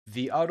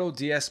The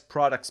AutoDS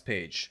products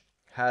page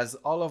has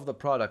all of the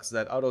products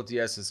that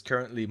AutoDS is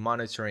currently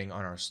monitoring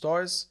on our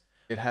stores.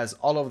 It has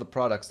all of the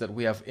products that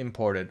we have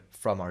imported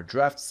from our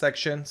drafts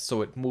section,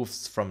 so it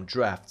moves from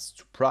drafts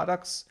to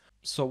products.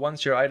 So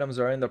once your items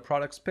are in the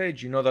products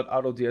page, you know that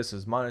AutoDS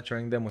is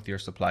monitoring them with your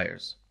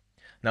suppliers.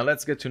 Now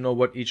let's get to know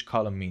what each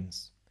column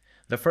means.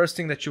 The first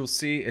thing that you'll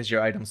see is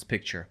your item's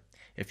picture.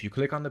 If you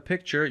click on the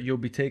picture, you'll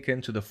be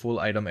taken to the full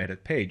item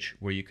edit page,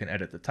 where you can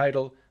edit the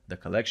title, the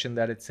collection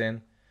that it's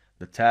in,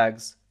 the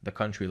tags, the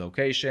country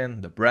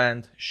location, the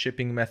brand,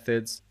 shipping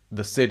methods,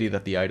 the city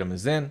that the item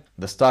is in,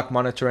 the stock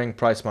monitoring,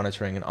 price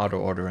monitoring, and auto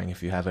ordering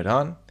if you have it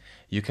on.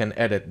 You can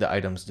edit the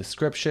item's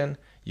description,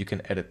 you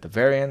can edit the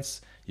variants,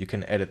 you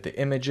can edit the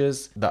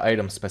images, the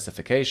item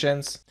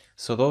specifications.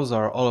 So those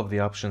are all of the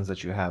options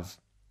that you have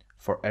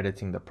for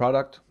editing the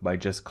product by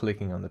just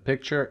clicking on the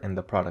picture in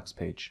the products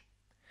page.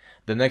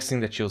 The next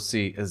thing that you'll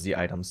see is the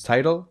item's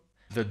title,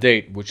 the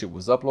date which it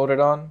was uploaded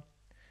on.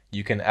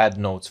 You can add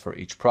notes for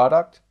each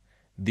product.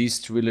 These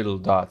three little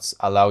dots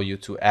allow you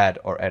to add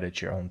or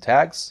edit your own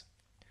tags.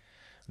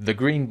 The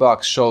green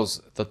box shows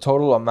the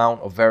total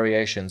amount of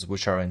variations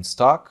which are in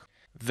stock.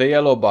 The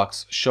yellow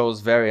box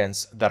shows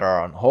variants that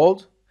are on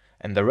hold,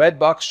 and the red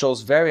box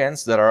shows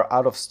variants that are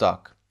out of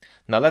stock.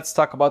 Now let's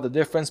talk about the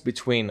difference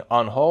between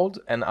on hold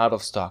and out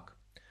of stock.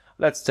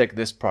 Let's take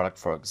this product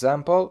for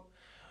example.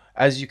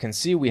 As you can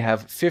see, we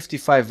have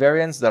 55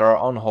 variants that are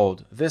on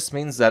hold. This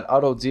means that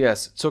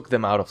AutoDS took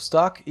them out of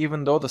stock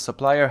even though the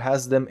supplier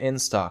has them in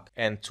stock.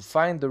 And to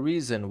find the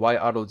reason why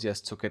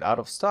AutoDS took it out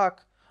of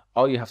stock,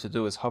 all you have to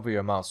do is hover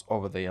your mouse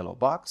over the yellow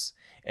box.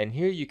 And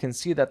here you can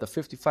see that the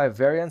 55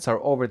 variants are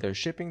over their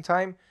shipping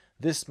time.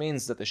 This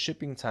means that the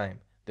shipping time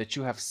that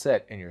you have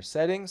set in your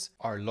settings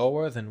are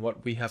lower than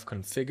what we have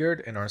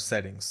configured in our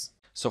settings.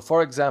 So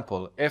for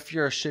example, if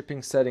your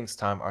shipping settings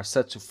time are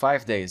set to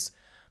 5 days,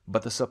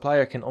 but the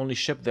supplier can only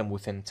ship them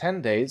within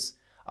 10 days,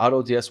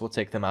 AutoDS will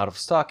take them out of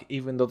stock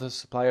even though the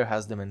supplier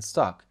has them in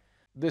stock.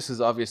 This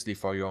is obviously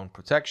for your own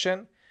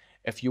protection.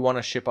 If you want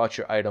to ship out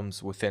your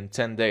items within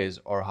 10 days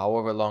or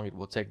however long it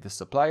will take the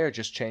supplier,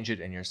 just change it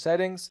in your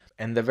settings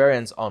and the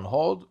variants on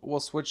hold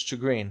will switch to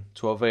green,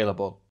 to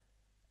available.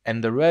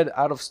 And the red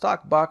out of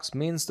stock box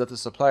means that the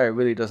supplier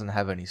really doesn't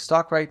have any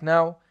stock right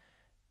now.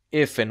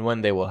 If and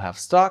when they will have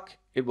stock,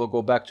 it will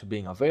go back to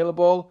being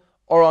available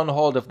or on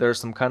hold if there's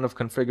some kind of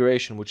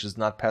configuration which is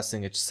not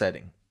passing its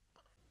setting.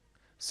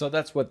 So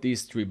that's what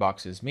these three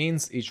boxes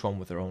means, each one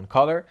with their own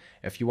color.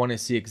 If you want to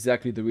see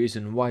exactly the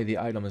reason why the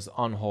item is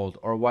on hold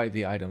or why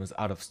the item is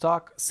out of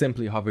stock,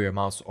 simply hover your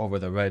mouse over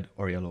the red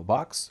or yellow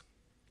box.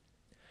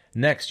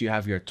 Next, you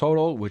have your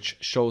total, which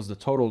shows the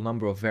total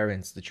number of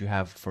variants that you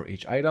have for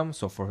each item.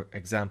 So for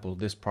example,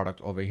 this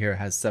product over here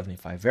has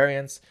 75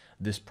 variants.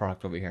 This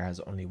product over here has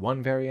only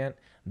 1 variant.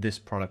 This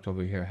product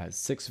over here has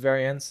 6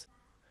 variants.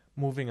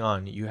 Moving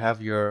on, you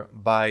have your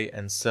buy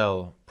and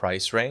sell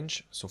price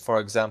range. So for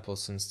example,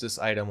 since this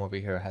item over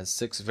here has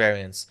 6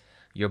 variants,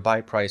 your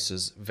buy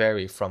prices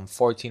vary from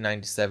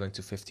 $14.97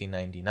 to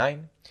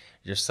 $15.99.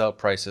 Your sell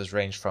prices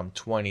range from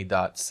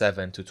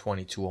 $20.07 to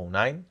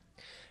 $22.09.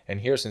 And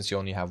here, since you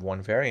only have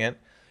 1 variant,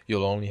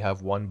 you'll only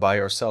have one buy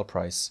or sell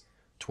price.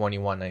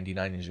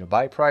 $21.99 is your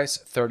buy price,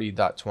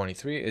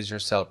 $30.23 is your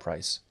sell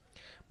price.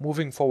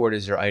 Moving forward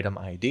is your item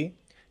ID.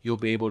 You'll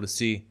be able to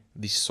see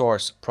the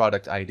source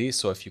product ID.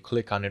 So if you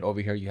click on it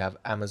over here, you have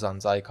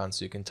Amazon's icon,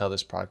 so you can tell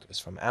this product is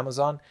from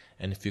Amazon.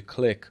 And if you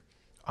click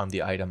on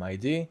the item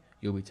ID,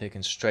 you'll be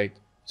taken straight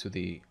to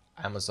the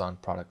Amazon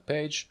product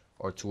page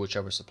or to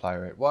whichever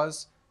supplier it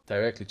was,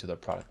 directly to the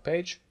product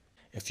page.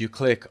 If you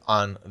click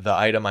on the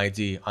item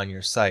ID on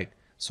your site,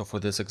 so for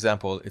this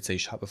example, it's a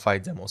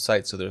Shopify demo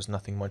site, so there's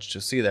nothing much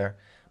to see there.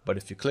 But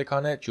if you click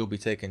on it, you'll be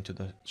taken to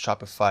the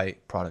Shopify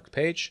product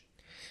page.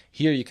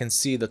 Here you can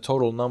see the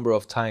total number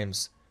of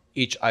times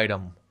each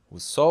item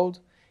was sold.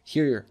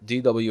 Here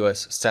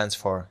DWS stands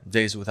for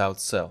days without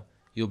sale.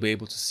 You'll be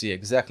able to see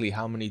exactly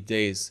how many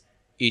days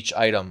each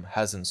item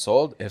hasn't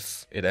sold,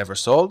 if it ever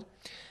sold.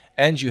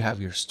 And you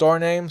have your store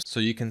name, so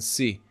you can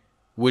see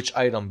which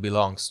item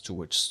belongs to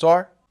which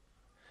store.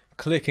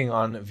 Clicking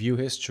on view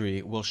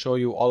history will show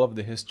you all of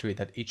the history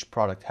that each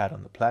product had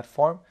on the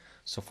platform.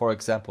 So for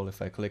example,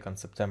 if I click on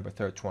September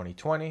 3rd,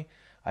 2020,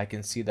 I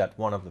can see that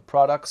one of the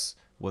products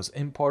was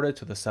imported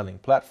to the selling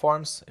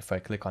platforms. If I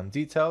click on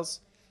details,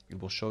 it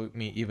will show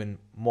me even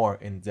more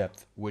in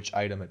depth which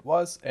item it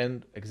was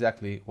and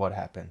exactly what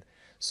happened.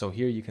 So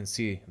here you can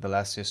see the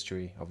last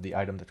history of the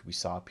item that we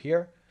saw up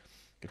here.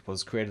 It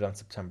was created on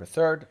September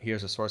 3rd.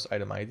 Here's the source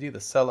item ID, the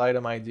sell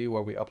item ID,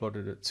 where we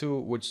uploaded it to,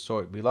 which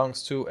store it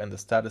belongs to, and the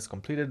status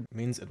completed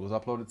means it was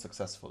uploaded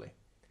successfully.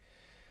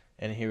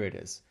 And here it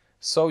is.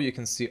 So you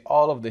can see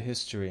all of the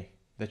history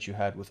that you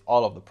had with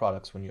all of the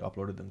products when you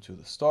uploaded them to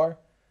the store,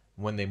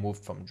 when they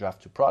moved from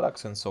draft to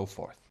products, and so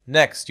forth.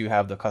 Next, you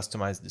have the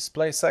customized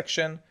display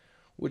section,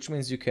 which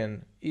means you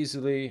can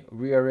easily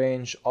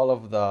rearrange all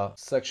of the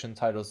section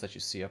titles that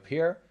you see up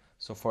here.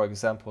 So for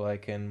example, I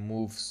can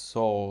move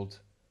sold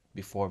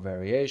before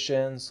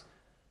variations.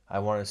 I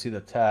want to see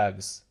the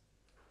tags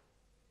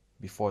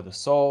before the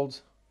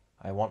sold.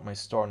 I want my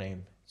store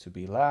name to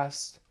be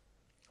last.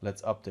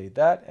 Let's update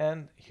that,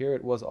 and here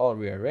it was all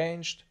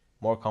rearranged,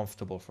 more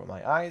comfortable for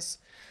my eyes.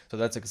 So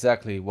that's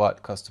exactly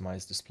what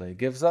customized display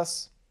gives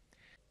us.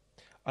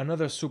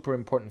 Another super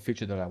important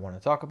feature that I want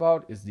to talk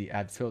about is the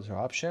add filter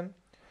option,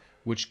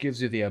 which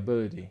gives you the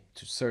ability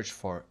to search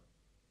for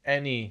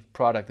any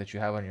product that you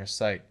have on your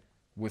site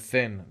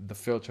within the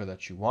filter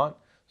that you want.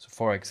 So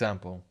for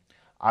example,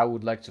 I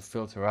would like to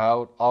filter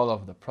out all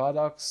of the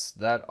products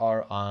that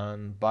are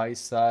on buy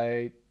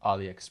site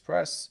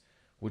AliExpress,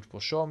 which will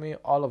show me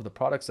all of the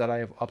products that I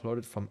have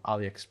uploaded from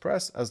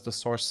AliExpress as the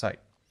source site.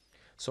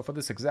 So for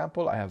this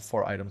example, I have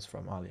 4 items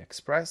from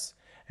AliExpress,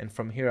 and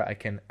from here I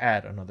can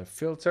add another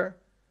filter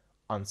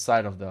on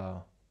side of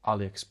the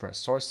AliExpress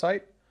source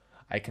site.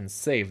 I can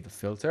save the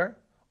filter,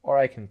 or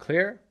I can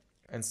clear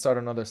and start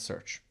another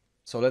search.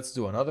 So let's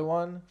do another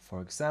one.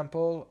 For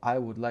example, I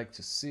would like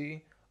to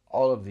see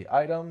all of the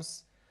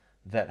items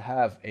that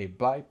have a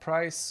buy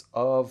price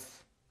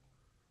of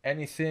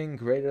anything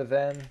greater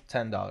than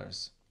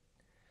 $10.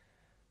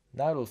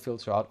 Now it'll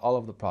filter out all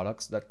of the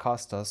products that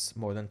cost us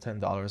more than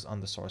 $10 on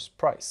the source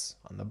price,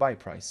 on the buy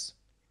price.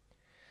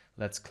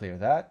 Let's clear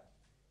that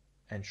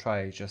and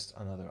try just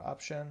another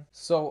option.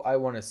 So I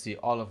want to see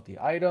all of the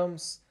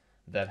items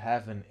that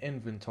have an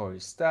inventory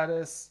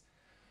status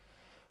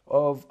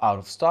of out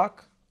of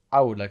stock.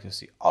 I would like to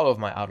see all of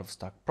my out of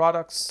stock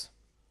products.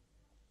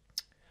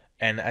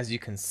 And as you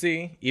can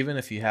see, even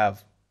if you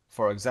have,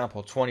 for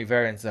example, 20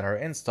 variants that are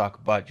in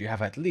stock, but you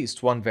have at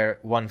least one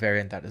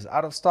variant that is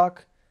out of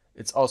stock,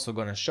 it's also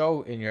going to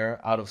show in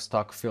your out of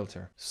stock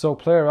filter. So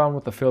play around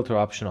with the filter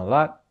option a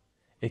lot.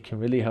 It can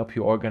really help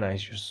you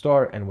organize your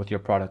store and with your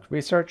product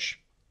research.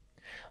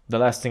 The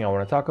last thing I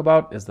want to talk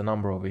about is the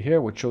number over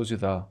here, which shows you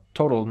the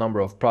total number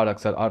of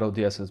products that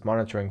AutoDS is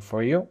monitoring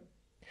for you.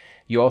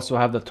 You also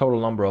have the total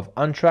number of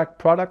untracked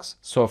products.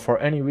 So for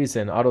any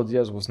reason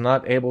AutoDS was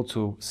not able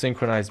to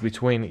synchronize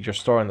between your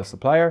store and the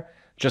supplier,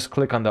 just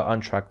click on the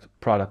untracked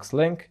products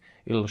link.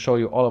 It'll show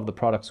you all of the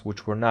products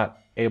which were not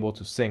able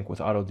to sync with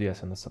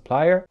AutoDS and the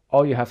supplier.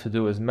 All you have to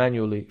do is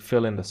manually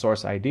fill in the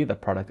source ID, the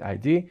product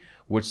ID,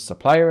 which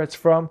supplier it's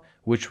from,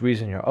 which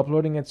region you're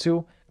uploading it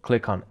to,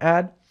 click on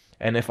add,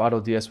 and if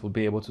AutoDS will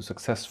be able to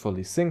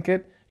successfully sync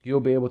it, you'll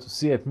be able to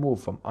see it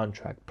move from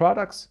untracked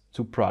products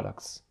to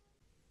products.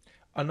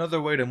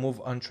 Another way to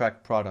move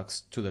untracked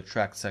products to the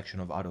tracked section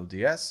of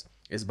AutoDS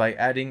is by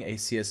adding a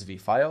CSV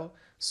file.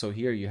 So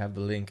here you have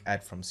the link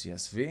add from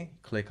CSV,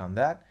 click on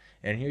that,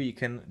 and here you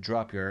can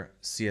drop your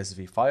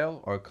CSV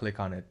file or click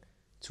on it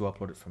to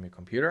upload it from your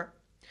computer.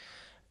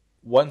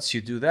 Once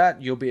you do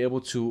that, you'll be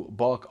able to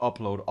bulk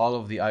upload all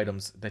of the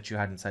items that you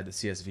had inside the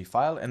CSV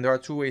file, and there are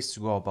 2 ways to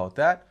go about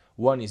that.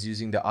 One is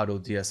using the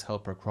AutoDS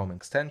Helper Chrome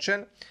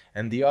extension,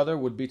 and the other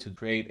would be to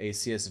create a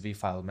CSV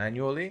file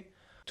manually.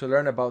 To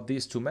learn about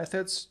these 2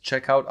 methods,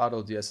 check out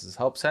AutoDS's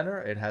Help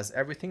Center. It has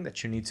everything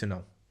that you need to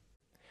know.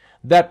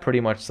 That pretty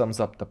much sums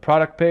up the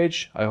product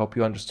page. I hope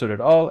you understood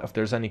it all. If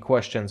there's any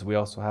questions, we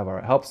also have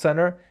our Help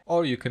Center,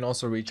 or you can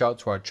also reach out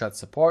to our chat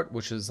support,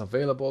 which is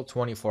available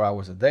 24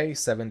 hours a day,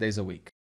 7 days a week.